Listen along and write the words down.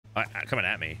Coming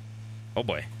at me. Oh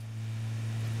boy.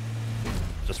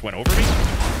 Just went over me?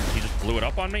 He just blew it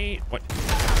up on me? What?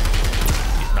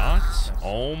 He's not?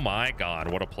 Oh my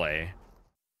god, what a play.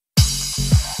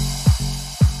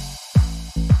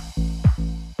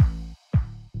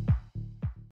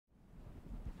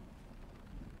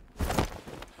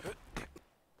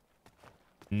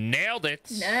 Nailed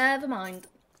it. Never mind.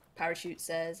 Parachute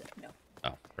says no.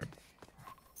 Oh, rip.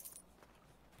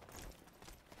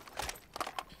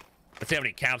 Let's see how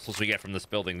many capsules we get from this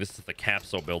building. This is the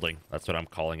capsule building. That's what I'm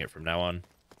calling it from now on.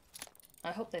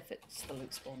 I hope they fix the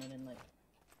loot spawning in, like.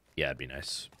 Yeah, it'd be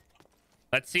nice.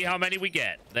 Let's see how many we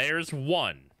get. There's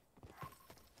one.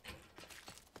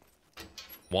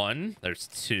 One. There's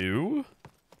two.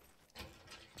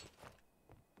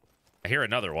 I hear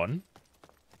another one.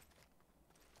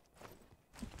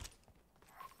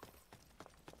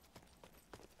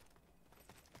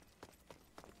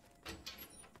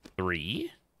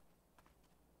 Three.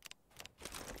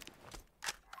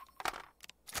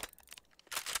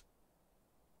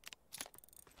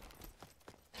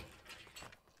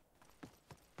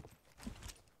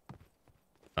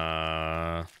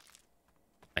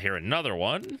 I hear another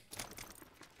one.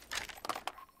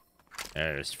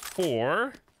 There's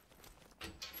four.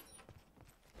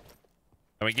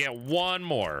 And we get one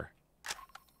more.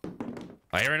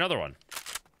 I hear another one.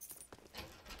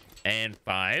 And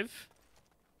five.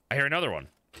 I hear another one.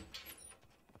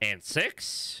 And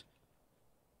six.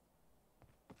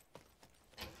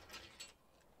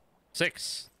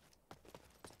 Six.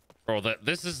 Bro,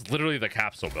 this is literally the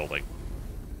capsule building.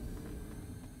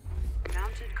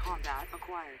 Mounted combat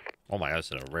acquired. Oh my god,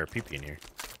 there's a rare PP in here.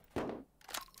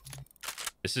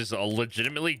 This is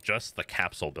legitimately just the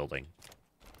capsule building.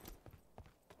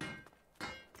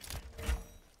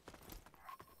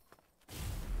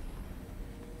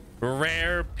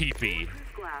 Rare PP.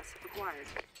 Glass acquired.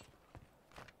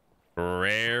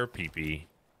 Rare PP.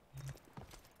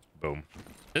 Boom.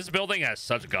 This building has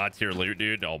such god tier loot,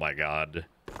 dude. Oh my god.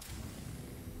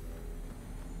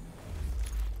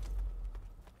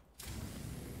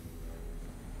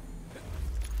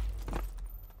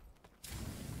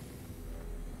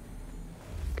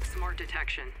 Smart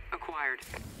detection acquired.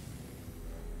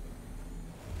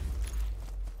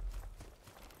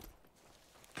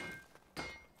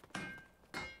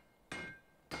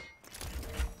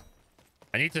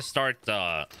 I need to start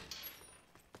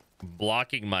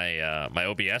blocking my my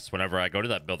OBS whenever I go to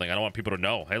that building. I don't want people to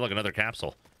know. Hey, look, another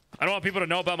capsule. I don't want people to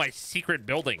know about my secret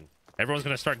building. Everyone's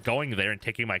gonna start going there and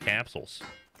taking my capsules.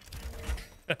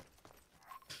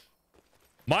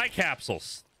 My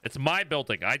capsules. It's my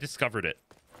building. I discovered it.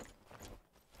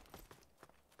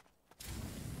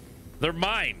 They're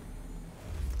mine.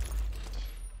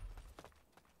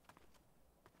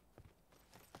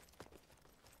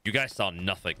 You guys saw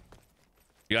nothing.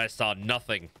 You guys saw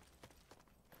nothing.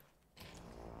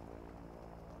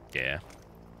 Yeah.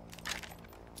 I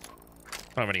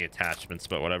don't have any attachments,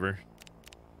 but whatever.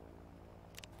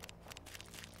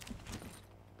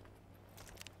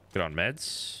 Good on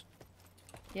meds.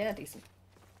 Yeah, decent.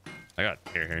 I got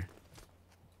here.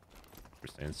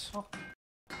 Understands. Oh.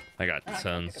 I got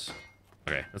tons.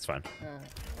 Okay, that's fine.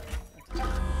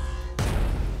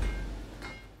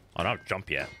 Oh, don't jump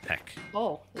yet. Heck.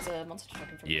 Oh, there's a monster truck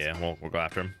in front of us. Yeah, we'll go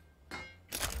after him.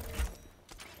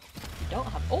 You don't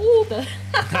have. Oh, the.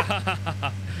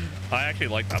 I actually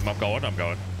like that. I'm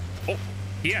going. Oh,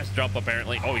 he has jump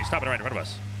apparently. Oh, he's stopping right in front of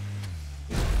us.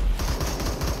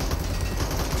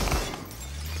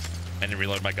 I didn't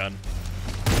reload my gun.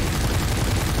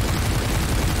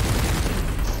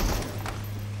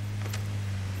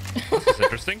 This is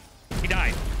interesting. He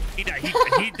died. He died.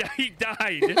 He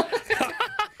died.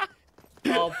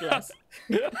 Oh, bless.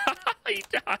 He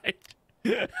died.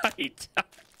 He died.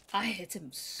 I hit him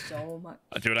so much.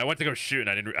 Dude, I went to go shoot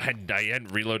and I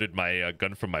hadn't reloaded my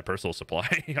gun from my personal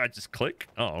supply. I just click.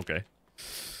 Oh, okay.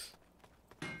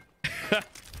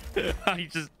 He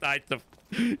just died to.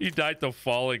 He died to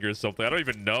falling or something. I don't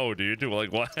even know, dude.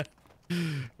 Like what?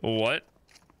 What?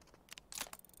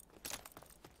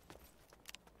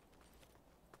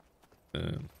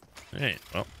 Alright,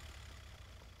 well.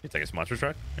 You take a monster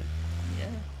truck? Yeah.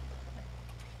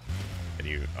 Can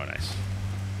you? Oh, nice.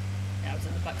 Yeah, I was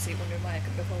in the backseat wondering why I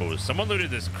could go forward. Oh, someone looted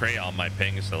this crate on my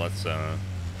ping, so let's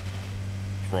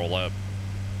roll up.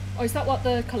 Oh, is that what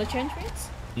the color change means?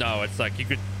 No, it's like you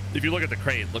could. If you look at the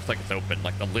crate, it looks like it's open.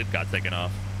 Like the lid got taken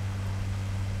off.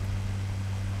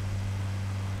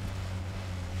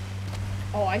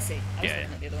 Oh, I see. I was Yeah,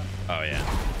 looking at the other one. Oh, yeah.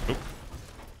 Oop.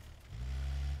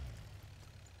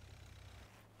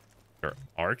 There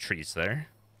are trees there.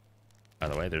 By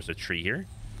the way, there's a tree here.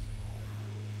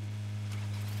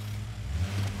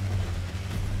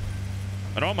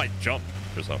 I know I might jump.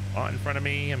 There's a bot in front of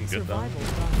me. I'm good though.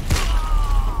 Survival's done.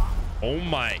 Oh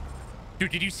my.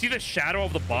 Dude, did you see the shadow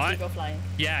of the Did bot? he go flying?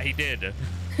 Yeah, he did.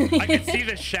 I could see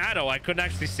the shadow. I couldn't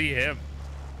actually see him.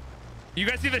 You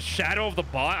guys see the shadow of the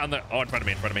bot on the... Oh, in front of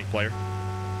me, player.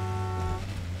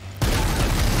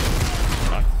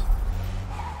 Knocked.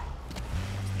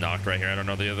 Knocked right here. I don't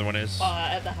know who the other one is.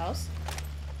 At the house.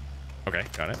 Okay,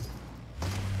 got it.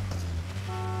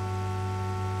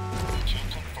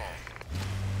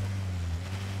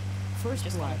 First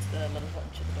Just blood. went to the little hut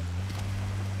and shut the door.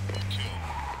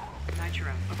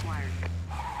 Nitro acquired.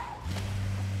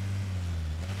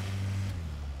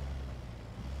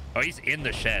 Oh, he's in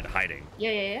the shed hiding.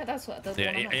 Yeah. That's what. That's the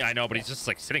one Yeah, I know, but he's just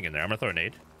like sitting in there. I'm gonna throw a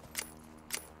nade.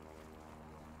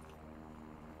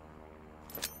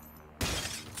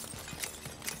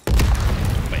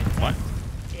 Wait, what?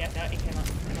 Yeah, no, he came up.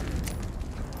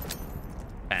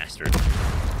 Bastard. All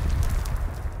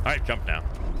right, jump now.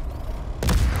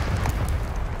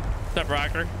 What's up,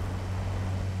 Rocker?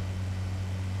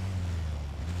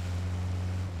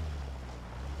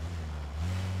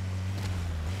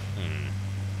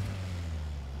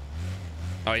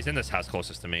 Oh, he's in this house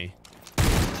closest to me.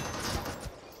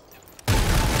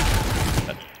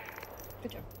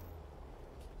 Good job.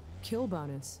 Kill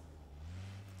bonus.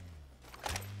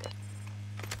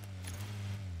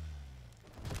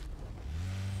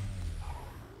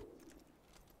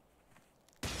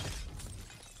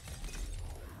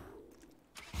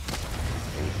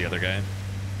 Oh, the other guy.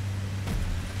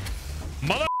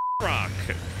 Mother rock.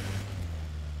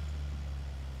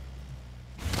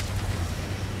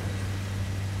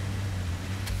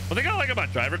 What they got like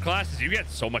about driver class is you get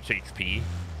so much HP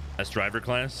as driver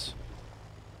class.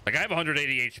 Like I have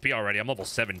 180 HP already. I'm level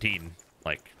 17.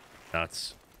 Like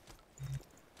nuts.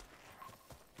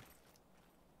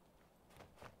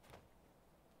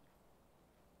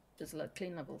 There's a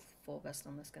clean level 4 vest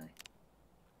on this guy.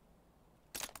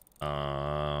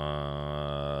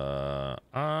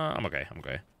 I'm okay. I'm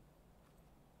okay.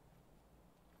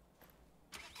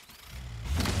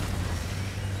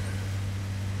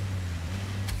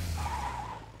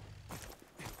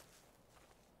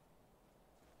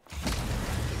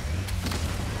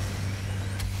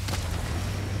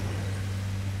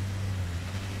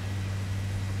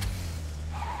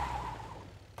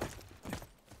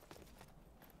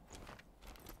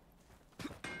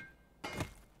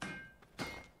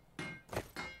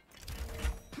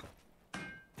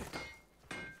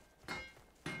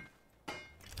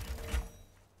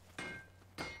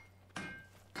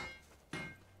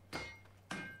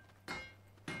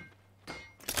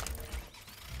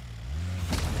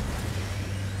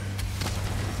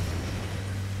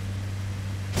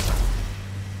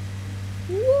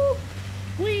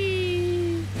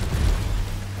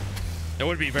 It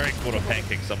would be very cool to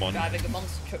pancake someone. Driving a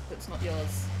monster truck that's not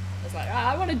yours. It's like,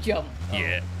 I want to jump. Oh.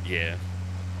 Yeah.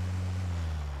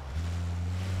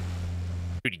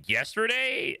 Dude,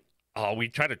 yesterday, we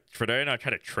tried to, Fredo and I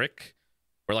tried to trick,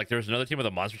 where like there was another team with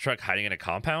a monster truck hiding in a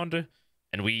compound,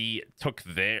 and we took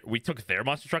their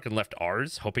monster truck and left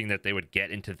ours, hoping that they would get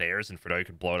into theirs and Fredo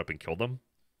could blow it up and kill them.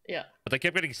 Yeah. But they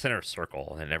kept getting center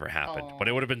circle, and it never happened. Aww. But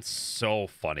it would have been so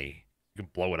funny. You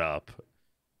can blow it up.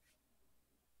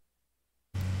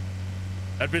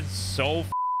 That'd been so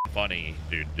funny,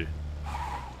 dude.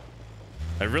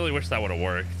 I really wish that would have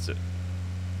worked.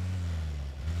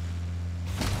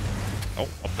 Oh,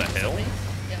 up the hill?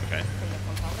 Yeah. Okay. From the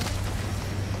compounder.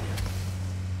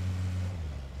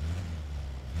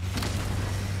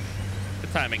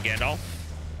 Good timing, Gandalf.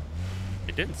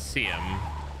 I didn't see him.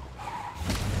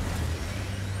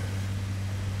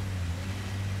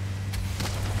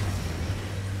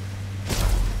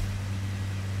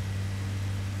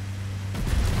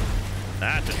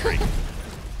 That's a tree.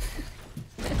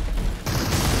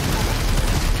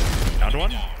 Found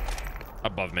one?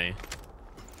 Above me.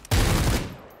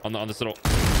 On this little...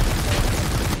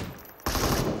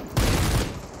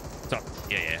 What's up?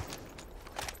 Yeah.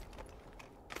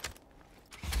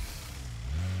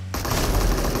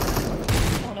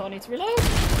 Oh no, I need to reload.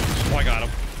 Oh, I got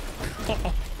him.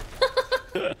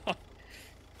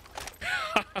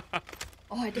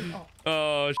 Oh, I didn't. Oh.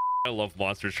 Oh, I love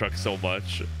monster trucks so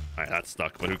much. Alright, that's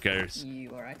stuck, but who cares?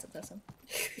 You alright at this one?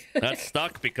 That's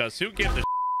stuck because who gives a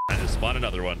I just spawn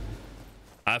another one.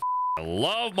 I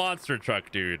love monster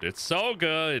truck, dude. It's so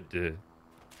good.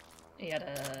 He had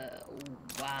a...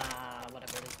 Wow,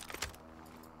 whatever it is.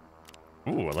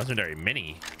 Ooh, a legendary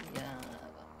mini. Yeah,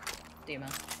 demon.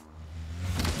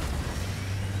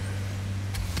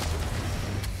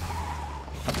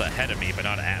 Up ahead of me, but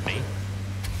not at me.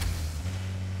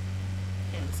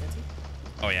 In the city.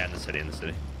 Oh yeah, in the city,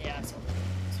 Yeah, I saw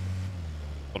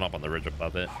Pulling up on the ridge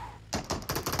above it.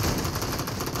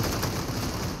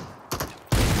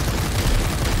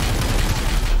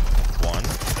 One.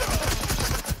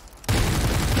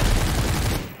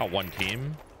 Oh, one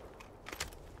team.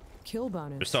 Kill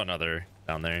bonus. There's still another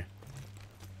down there.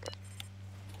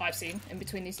 I've seen in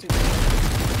between these two.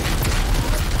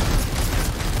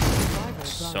 Survival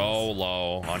So bonus.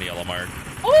 low on yellow mark.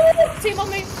 Oh, team on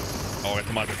me. Oh, it's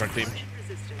the monster truck team. Motion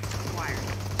resistance acquired.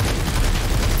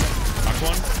 Knocked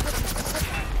one.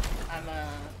 I'm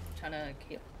trying to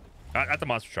kill. At the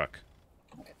monster truck.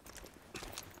 Okay.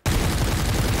 I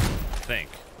think.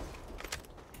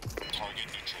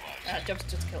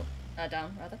 Just kill.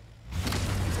 Down rather.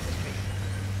 He's at the tree.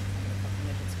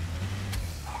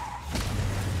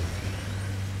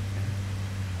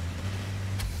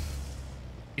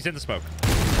 He's in the smoke.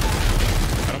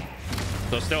 Got him.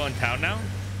 So still in town now?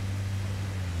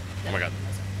 Oh my god.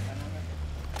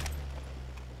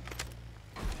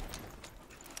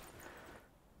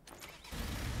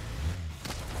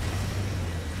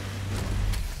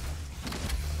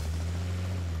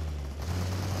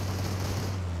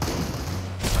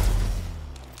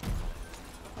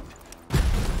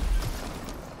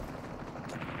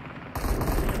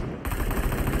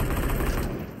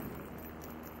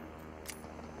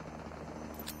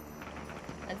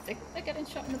 I think they're getting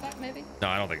shot in the back, maybe. No,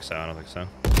 I don't think so. I don't think so.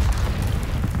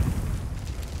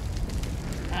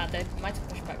 They might have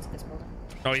pushed back to this building.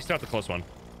 Oh, he's still at the close one.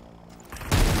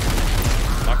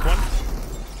 Knocked one.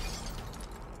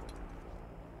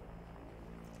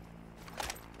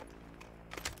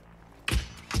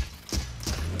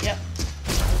 Yep.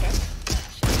 Okay.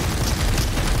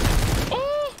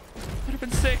 Oh! Would have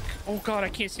been sick. Oh god, I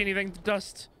can't see anything.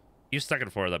 Dust. He's stuck in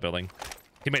the floor of that building.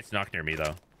 Teammate's knocked near me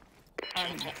though.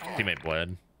 Teammate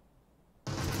bled.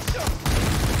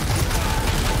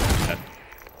 Dead.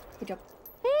 Good job.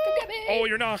 Come get me. Oh,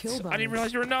 you're knocked. Kill I didn't bonus.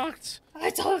 realize you were knocked. I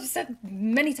told you said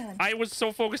many times. I was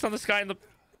so focused on this guy in the...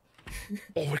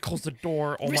 Oh, it closed the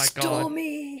door. Oh my Restore god.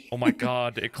 me. Oh my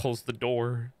god, it closed the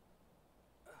door.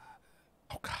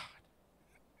 Oh god.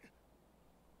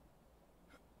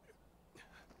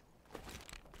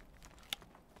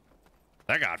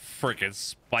 That got freaking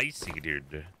spicy,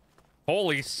 dude.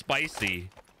 Holy spicy.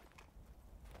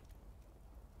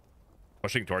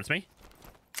 Pushing towards me?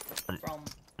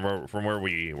 From where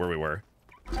we were.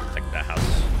 Like that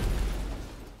house.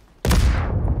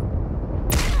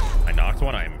 I knocked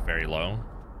one. I'm very low.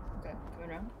 Okay, coming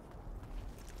around.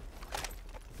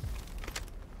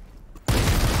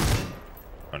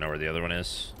 Don't know where the other one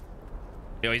is.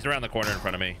 Yo, he's around the corner in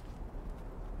front of me.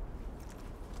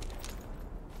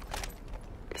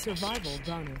 Survival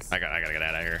bonus. I gotta get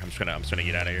out of here. I'm just gonna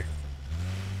get out of here.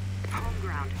 Home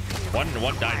ground.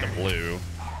 One died in the blue.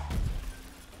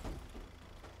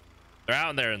 They're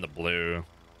out there in the blue,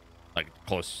 like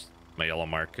close to my yellow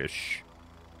mark-ish.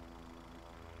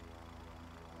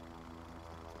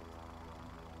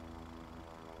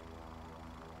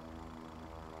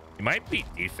 You might be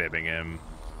defibbing him.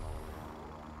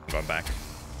 I'm going back.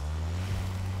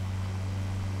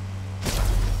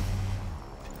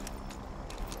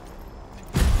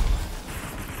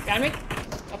 Behind me.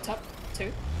 Up top. Two.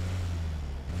 Be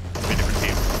a different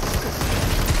team.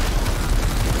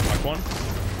 Knock one.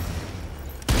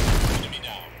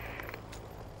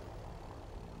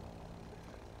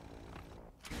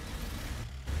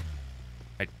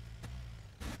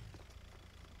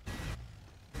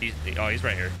 He's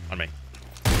right here on me.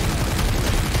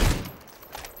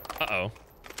 Uh-oh.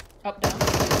 Up, down.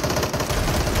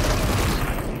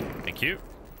 Thank you.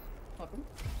 Welcome.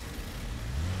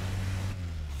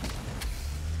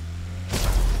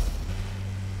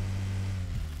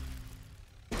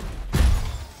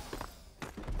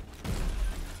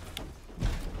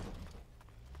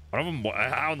 One of them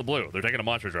out in the blue. They're taking a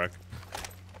monster truck.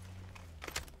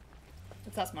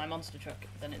 If that's my monster truck,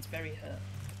 then it's very hurt.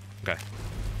 Okay.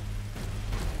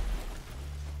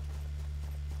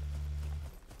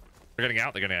 They're getting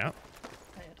out. They're getting out.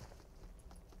 Tired.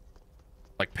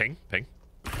 Like ping, ping.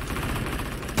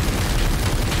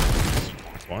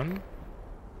 That's one.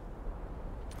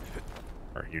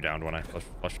 Or you downed one. I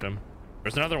flushed him.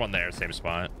 There's another one there, same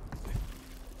spot.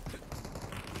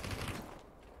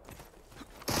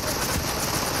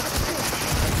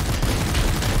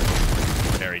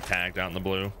 Very tagged out in the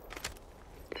blue.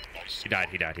 He died.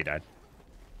 He died. He died.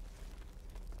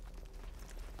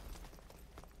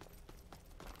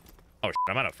 Oh shit,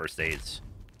 I'm out of first aids.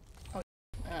 I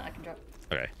can drop.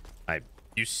 Okay. I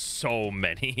used so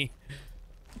many.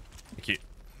 Thank you.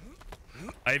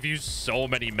 I've used so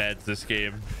many meds this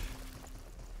game.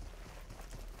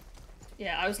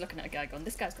 Yeah, I was looking at a guy going,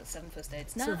 this guy's got 7 first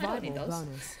aids. Nah, I don't Survival need those.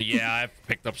 bonus. Yeah, I've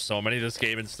picked up so many this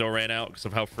game and still ran out because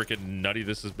of how freaking nutty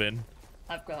this has been.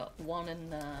 I've got one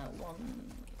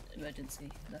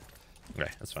emergency left. Okay,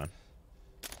 that's fine.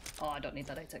 Oh, I don't need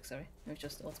that ATEX, sorry. It was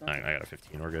just automatic. I got a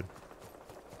 15. We're good.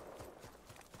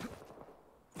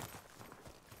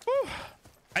 Whew.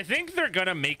 I think they're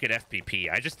gonna make it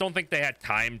FPP. I just don't think they had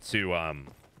time to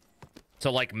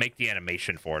like make the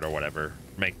animation for it or whatever.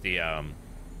 Make the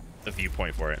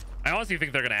viewpoint for it. I honestly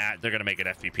think they're gonna make it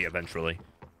FPP eventually.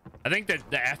 I think that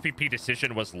the FPP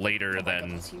decision was later Oh my than.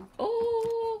 God, that's you.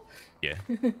 Oh. Yeah.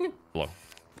 Hello.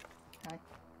 Hi.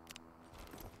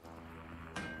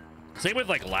 Same with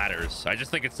like ladders. I just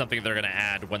think it's something they're gonna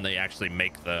add when they actually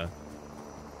make like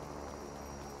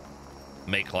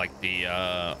the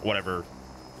whatever.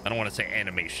 I don't want to say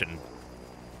animation.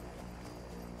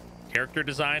 Character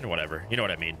design, whatever. You know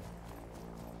what I mean.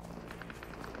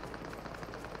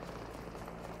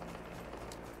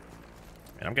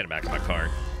 Man, I'm getting back to my car.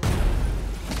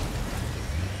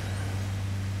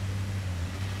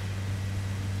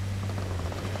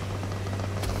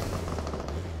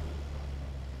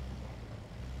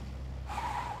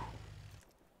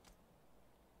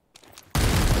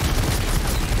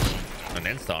 An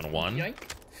insta on one. Yoink.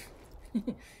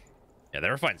 Yeah, they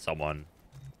were fighting someone.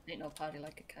 Ain't no party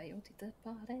like a coyote to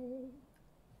party.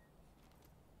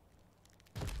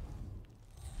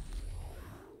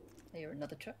 I hear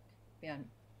another truck behind.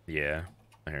 Yeah,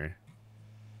 I hear.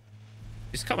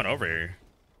 He's coming over here.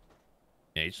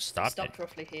 Yeah, he just stopped. Stopped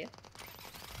roughly here.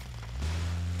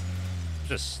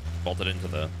 Just bolted into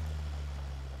the.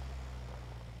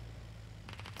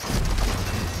 Yeah,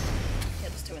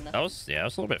 there's 2 in there. That was a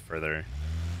little bit further.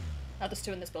 Oh, there's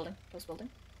 2 in this building. This building.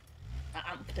 I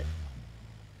amped it.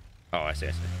 Oh, I see.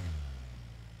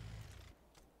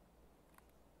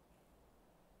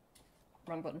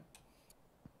 Wrong button.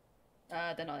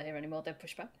 They're not here anymore. They're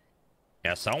pushed back.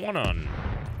 Yeah, someone on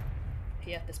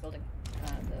Here, this building.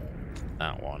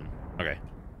 that one. Okay.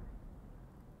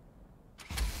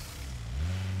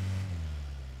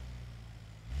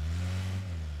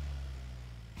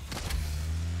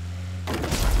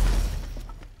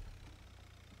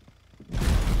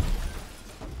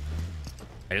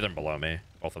 I hear them below me,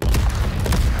 both of them.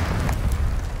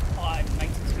 Oh, I'm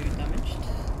 92 damaged.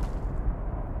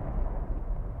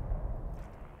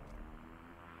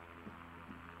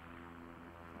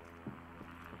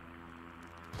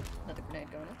 Another grenade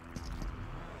going in.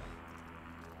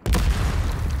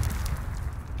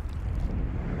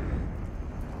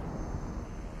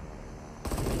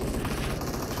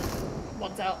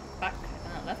 One's out, back,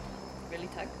 left. Really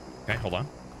tag. Okay, hold on.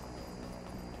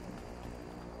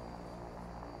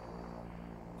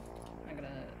 I'm gonna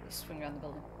swing around the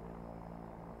building.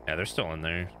 Yeah, they're still in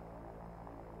there.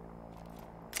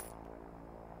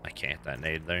 I can't that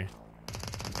nade there.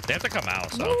 They have to come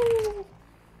out, so Woo!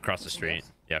 across the street.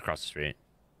 Yeah, across the street.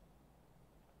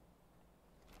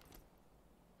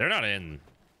 They're not in,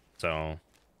 so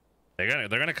they're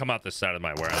gonna come out this side of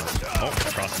my warehouse. Oh,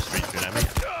 across the street, shooting at me.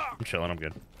 I'm chilling. I'm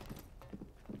good.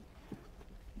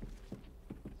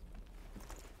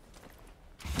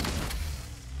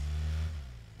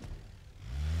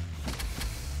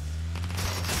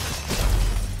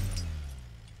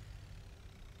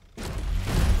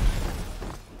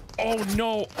 Oh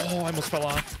no! Oh, I almost fell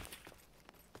off.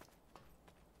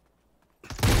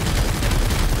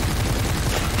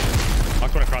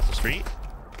 Knocked one across the street.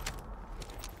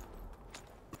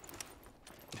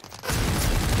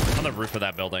 On the roof of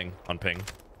that building, on ping.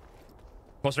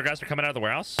 Closer guys are coming out of the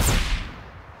warehouse.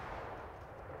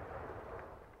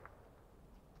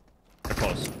 They're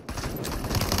close.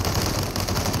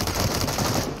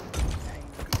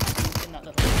 In that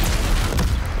little...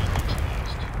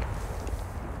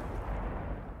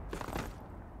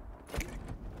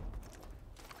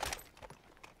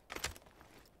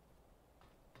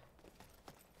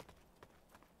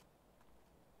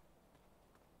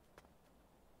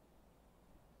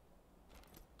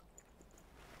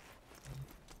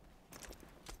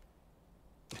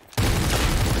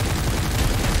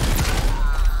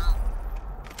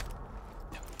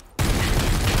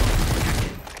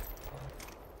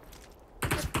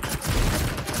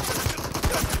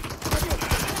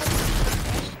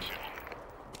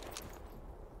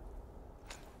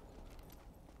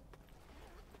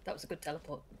 That was a good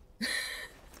teleport.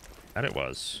 That it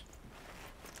was.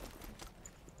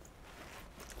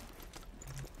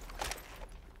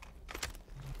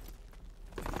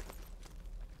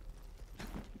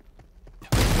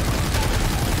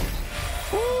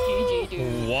 GG,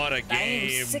 dude. What a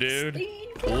game, 16 dude.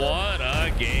 kills. What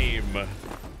a game.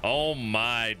 Oh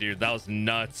my, dude, that was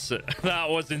nuts. That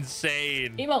was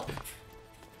insane. Emo.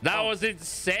 That was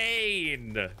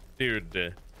insane,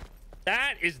 dude.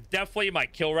 That is definitely my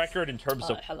kill record in terms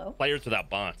of Hello. players without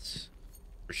bots,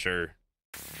 for sure.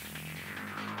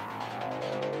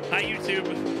 Hi,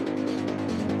 YouTube.